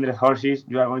 600 horses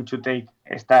you are going to take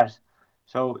stars.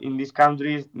 So in these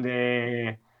countries,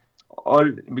 the all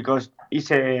because it's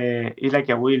like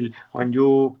a wheel. When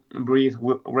you breed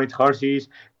great horses,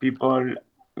 people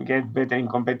get better in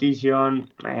competition.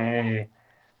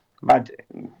 But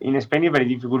in Spain, it's very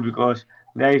difficult because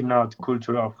there is not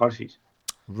culture of horses.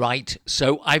 Right.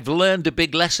 So I've learned a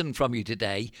big lesson from you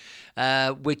today,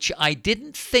 which I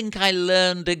didn't think I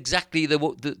learned exactly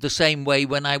the same way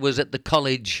when I was at the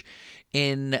college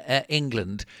in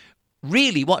England.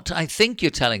 Really, what I think you're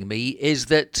telling me is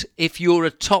that if you're a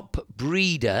top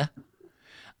breeder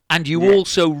and you Yeah.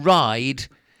 also ride,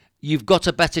 you've got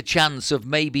a better chance of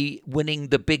maybe winning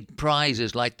the big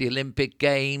prizes like the Olympic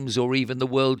Games or even the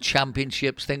World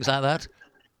Championships, things like that.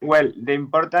 Well, the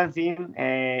important thing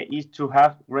is to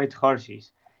have great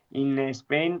horses. In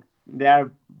Spain, there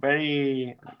are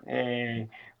very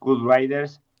good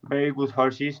riders, very good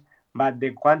horses, but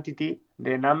the quantity,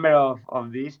 the number of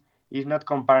these is not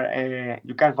compare.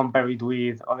 You can compare it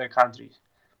with other countries.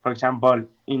 For example,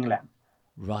 England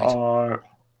Right. or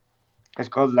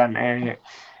Scotland,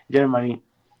 Germany.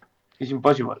 It's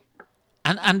impossible.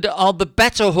 And are the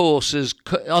better horses,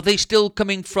 are they still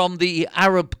coming from the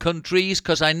Arab countries?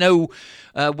 Because I know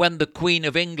when the Queen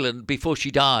of England, before she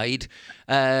died,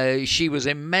 she was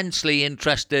immensely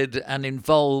interested and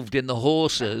involved in the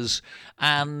horses,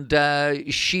 and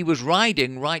she was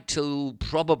riding right till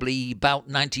probably about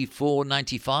 94,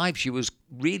 95. She was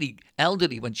really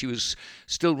elderly when she was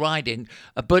still riding.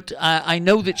 But I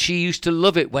know that she used to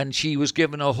love it when she was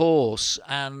given a horse,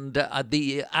 and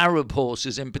the Arab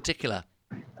horses in particular.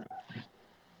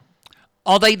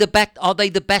 Are they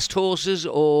the best horses,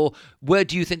 or where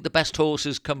do you think the best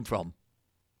horses come from?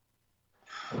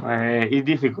 It's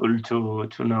difficult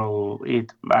to know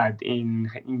it, but in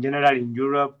general in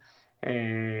Europe,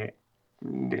 they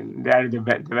are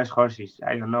the best horses.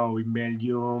 I don't know in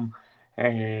Belgium,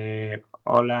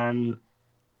 Holland,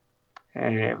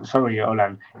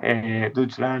 Holland,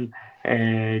 Deutschland,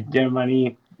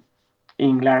 Germany,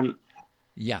 England.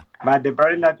 Yeah. But the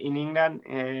problem that in England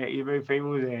is very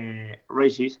famous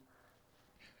races,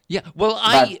 Yeah. Well,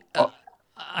 but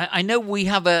I know we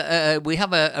have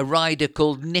a rider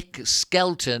called Nick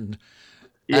Skelton,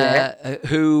 yeah.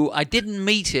 who I didn't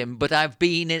meet him, but I've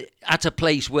been at a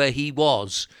place where he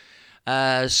was.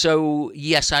 So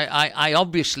yes, I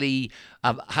obviously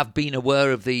have been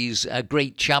aware of these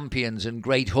great champions and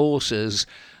great horses,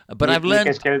 but I've Nick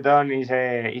learned. Skelton is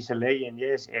a legend.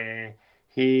 Yes,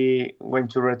 he went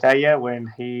to retire when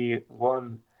he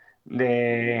won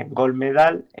the gold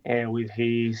medal with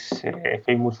his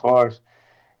famous horse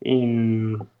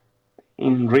in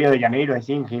Rio de Janeiro, I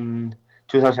think, in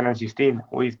 2016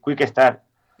 with Quick Start.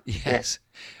 Yeah, Yes,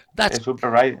 that's. a super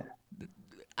rider.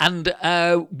 And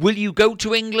will you go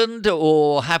to England,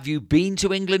 or have you been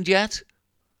to England yet?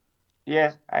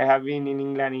 Yes, I have been in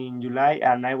England in July,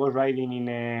 and I was riding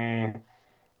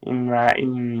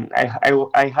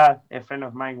I had a friend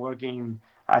of mine working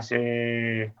as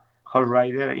a horse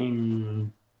rider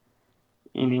in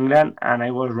England, and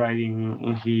I was riding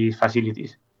in his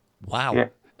facilities. Wow. Yeah,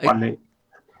 Uh, one day.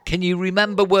 can you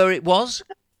remember where it was?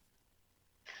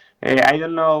 I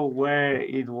don't know where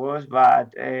it was,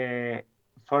 but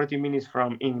 40 minutes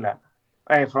from England,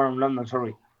 from London.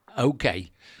 Sorry.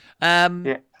 Okay. Um,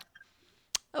 Yeah,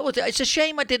 oh, it's a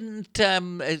shame I didn't.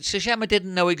 It's a shame I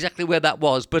didn't know exactly where that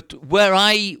was. But where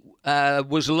I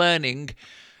was learning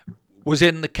was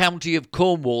in the county of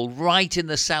Cornwall, right in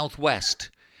the southwest.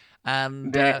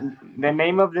 And the the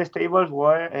name of the stables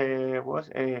was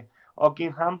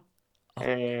Oakingham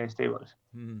stables.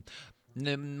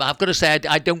 I've got to say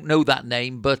I don't know that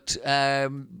name, but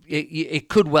it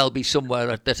could well be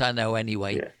somewhere that I know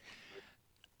anyway. Yeah.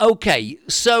 Okay,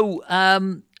 so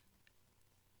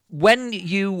when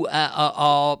you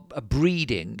are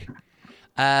breeding,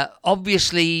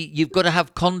 obviously you've got to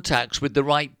have contacts with the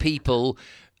right people.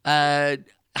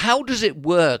 How does it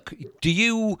work? Do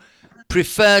you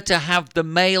prefer to have the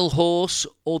male horse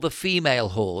or the female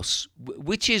horse?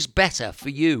 Which is better for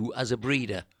you as a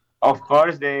breeder? Of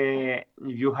course, the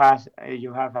if you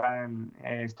have an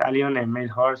stallion, a male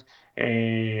horse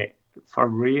for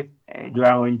breed, you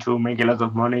are going to make a lot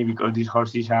of money because these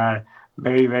horses are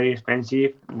very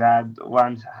expensive. That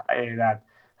ones that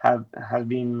have has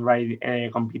been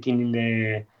competing in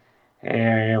the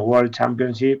World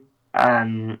Championship.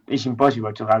 and it's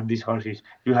impossible to have these horses.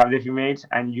 You have the females,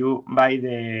 and you buy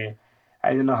the,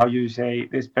 I don't know how you say,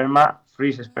 the sperma,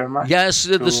 freeze spermas Yes,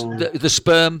 to, the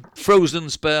sperm, frozen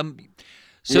sperm.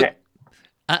 So yeah,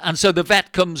 and so the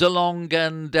vet comes along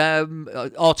and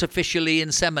artificially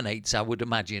inseminates, I would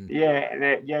imagine.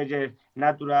 yeah, yeah.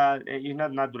 Natural. It's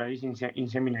not natural. It's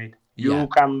inseminate. Yeah. You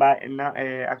can buy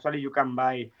actually you can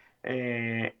buy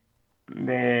the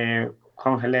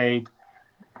congelate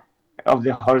of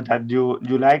the horse that you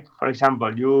like. For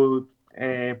example, you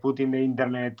put in the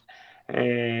internet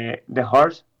the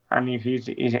horse, and if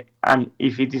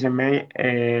it is a male,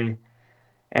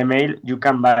 you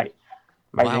can buy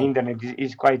by the Wow. internet.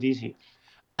 It's quite easy.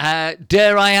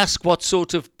 Dare I ask what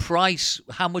sort of price?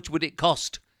 How much would it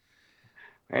cost?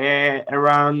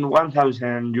 Around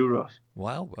 1,000 euros.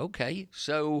 Wow. Okay.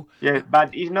 So Yes, but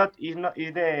it's the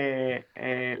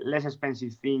less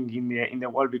expensive thing in the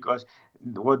world, because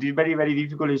what is very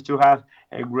difficult is to have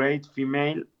a great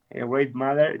female, a great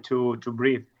mother to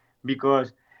breed,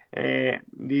 because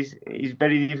this is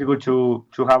very difficult to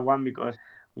have one, because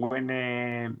when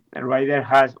a rider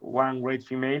has one great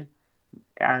female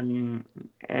and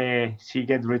she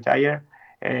gets retired,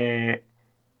 uh,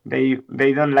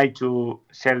 they don't like to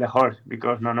sell the horse,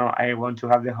 because no, I want to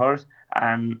have the horse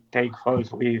and take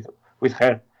photos with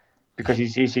her, because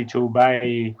it's easy to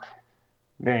buy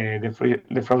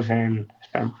the frozen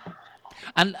sperm.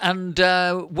 and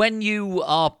when you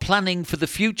are planning for the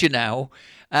future now,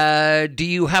 do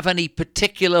you have any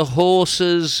particular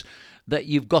horses that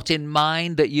you've got in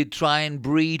mind that you'd try and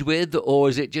breed with, or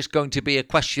is it just going to be a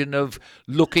question of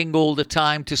looking all the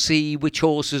time to see which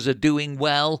horses are doing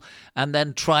well and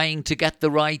then trying to get the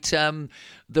right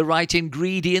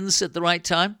ingredients at the right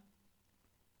time?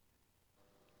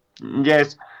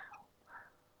 Yes,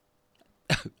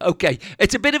 Okay,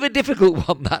 it's a bit of a difficult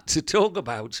one that to talk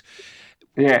about.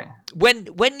 yeah.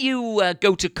 When you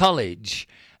go to college,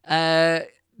 uh,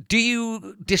 do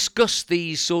you discuss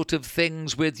these sort of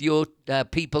things with your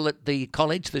people at the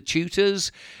college, the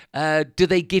tutors? Do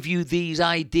they give you these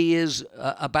ideas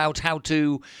about how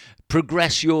to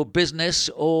progress your business,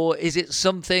 or is it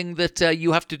something that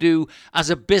you have to do as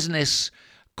a business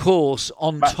course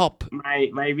on But top?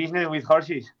 my business with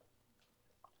horses,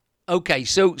 Okay,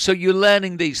 so you're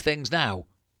learning these things now.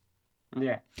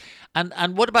 yeah.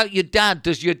 And what about your dad?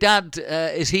 Does your dad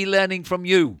is he learning from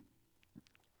you?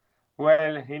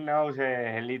 Well, he knows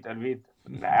a little bit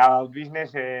about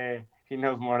business. He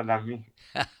knows more than me,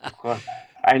 of course.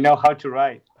 I know how to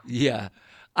ride. Yeah.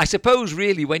 I suppose,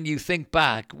 really, when you think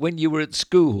back, when you were at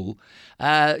school,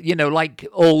 like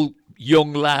all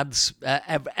young lads,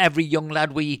 every young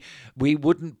lad, we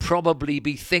wouldn't probably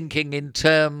be thinking in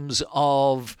terms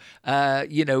of,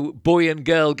 boy and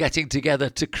girl getting together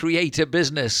to create a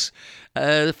business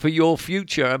for your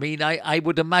future. I mean, I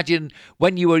would imagine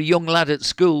when you were a young lad at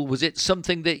school, was it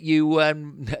something that you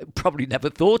probably never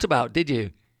thought about, did you?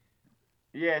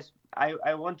 Yes,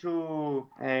 I want to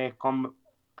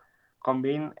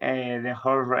combine the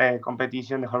horse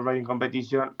competition, the horse riding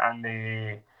competition,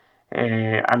 and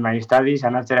my studies.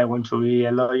 And after, I want to be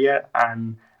a lawyer,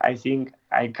 and I think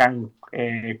I can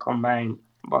combine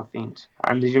both things.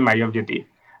 And this is my objective.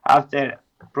 After,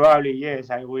 probably yes,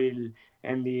 I will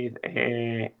end it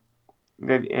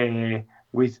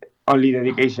with only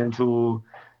dedication to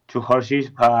horses,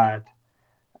 but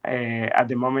at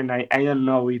the moment I don't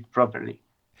know it properly.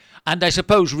 And I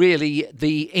suppose really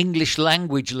the English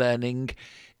language learning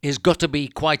is got to be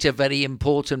quite a very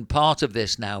important part of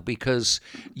this now because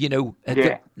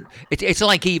Yeah. it's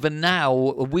like even now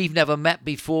we've never met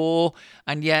before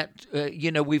and yet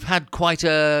we've had quite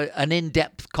an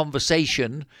in-depth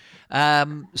conversation.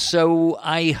 So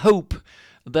I hope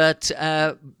that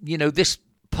this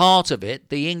part of it,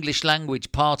 the English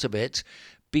language part of it,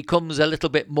 becomes a little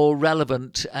bit more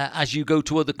relevant as you go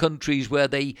to other countries where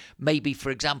they maybe, for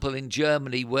example, in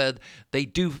Germany, where they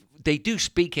do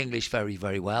speak English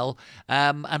very well,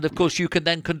 and of course you can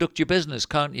then conduct your business,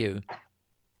 can't you?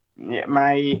 Yeah,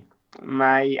 my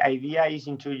idea is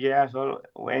in 2 years, or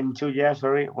in 2 years,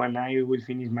 sorry, when I will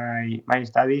finish my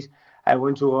studies, I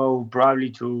want to go probably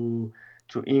to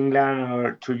England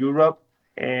or to Europe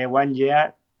 1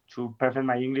 year to perfect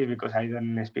my English, because I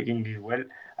don't speak English well,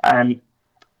 and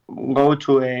go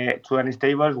to an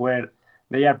stables where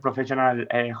they are professional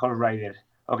horse riders.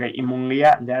 Okay, in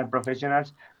Mungia they are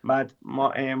professionals, but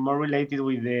more related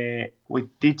with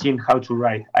teaching how to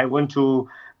ride. I want to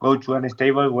go to an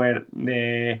stable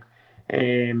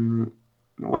um,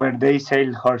 where they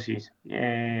sell horses,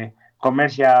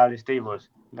 commercial stables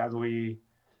that we.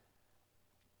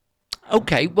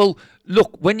 Okay, well,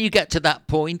 look, when you get to that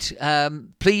point,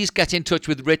 please get in touch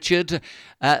with Richard,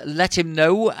 let him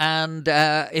know, and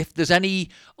if there's any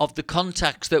of the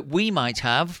contacts that we might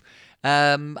have,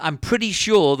 I'm pretty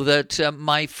sure that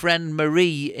my friend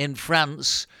Marie in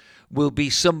France will be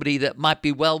somebody that might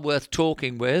be well worth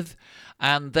talking with.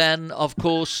 And then, of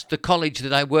course, the college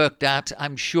that I worked at,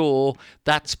 I'm sure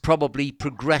that's probably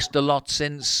progressed a lot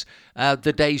since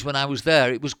the days when I was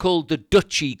there. It was called the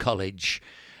Duchy College.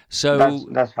 So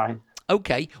that's fine.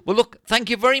 Okay. Well, look, thank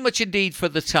you very much indeed for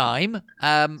the time.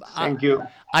 Thank you.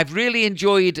 I've really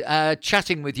enjoyed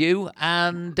chatting with you,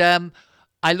 and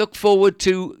I look forward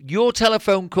to your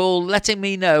telephone call letting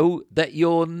me know that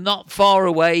you're not far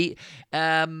away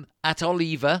at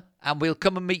Oliva, and we'll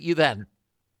come and meet you then.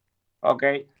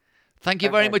 Okay. Thank you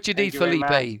very much indeed,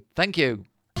 Felipe. Thank you.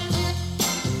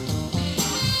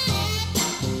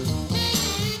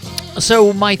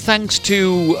 So my thanks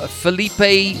to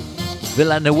Felipe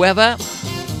Villanueva.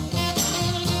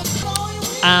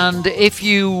 And if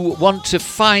you want to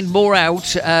find more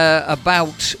out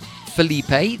about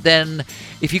Felipe, then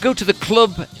if you go to the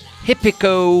club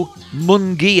Hippico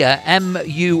Mungia,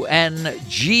 Mungia,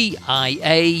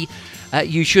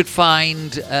 you should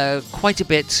find quite a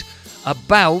bit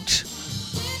about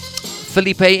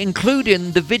Felipe,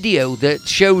 including the video that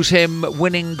shows him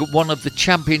winning one of the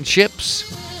championships.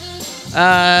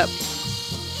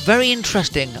 Very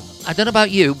interesting. I don't know about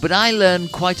you, but I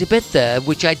learned quite a bit there,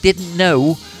 which I didn't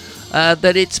know,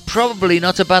 that it's probably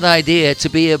not a bad idea to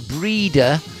be a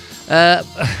breeder,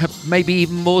 maybe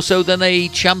even more so than a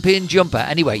champion jumper.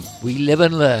 Anyway, we live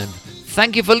and learn.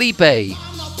 Thank you, Felipe.